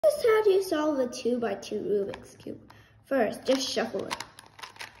is how you solve a 2x2 Rubik's Cube. First, just shuffle it.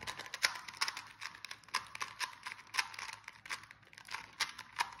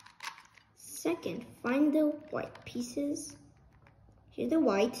 Second, find the white pieces. Here's the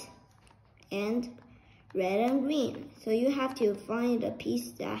white and red and green. So you have to find a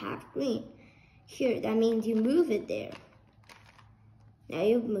piece that have green. Here, that means you move it there. Now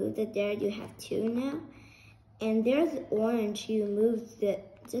you've moved it there, you have 2 now. And there's orange, you move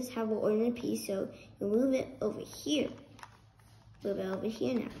just have an orange piece, so you move it over here. Move it over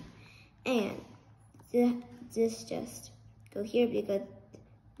here now. And this just go here because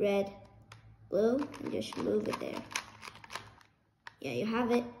red, blue, and just move it there. Yeah, you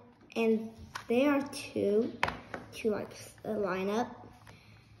have it. And there are two to like line up.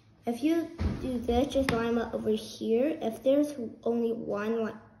 If you do this, just line up over here. If there's only one,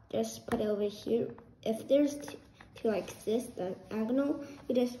 like, just put it over here. If there's two like this, the diagonal,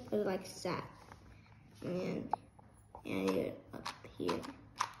 you just put it like that. And you're up here.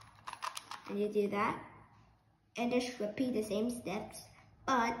 And you do that. And just repeat the same steps.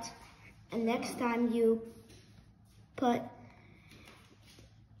 But and next time you put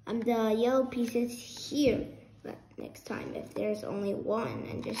the yellow pieces here. But next time, if there's only one,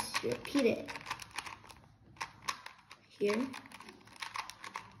 and just repeat it. Here.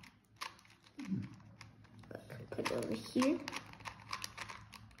 Look, put it over here.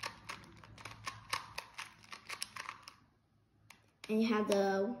 And you have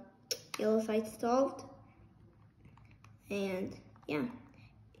the yellow side solved. And yeah.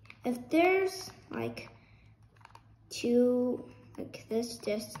 If there's like two like this,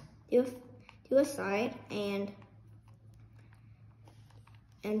 just do a side and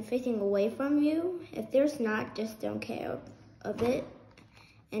facing away from you. If there's not, just don't care of it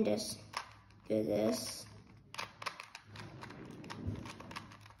and just do this.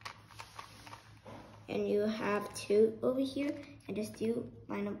 And you have 2 over here and just do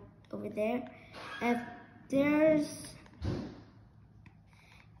line up over there. If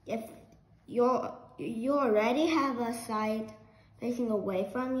you already have a side facing away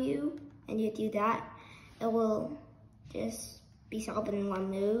from you and you do that, it will just be solved in one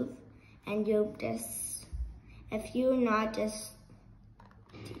move. And you'll just, if you're not, just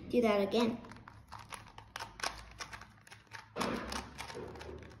do that again.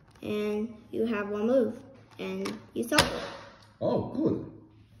 And you have one move and you solve it. Oh, good.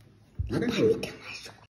 Very good.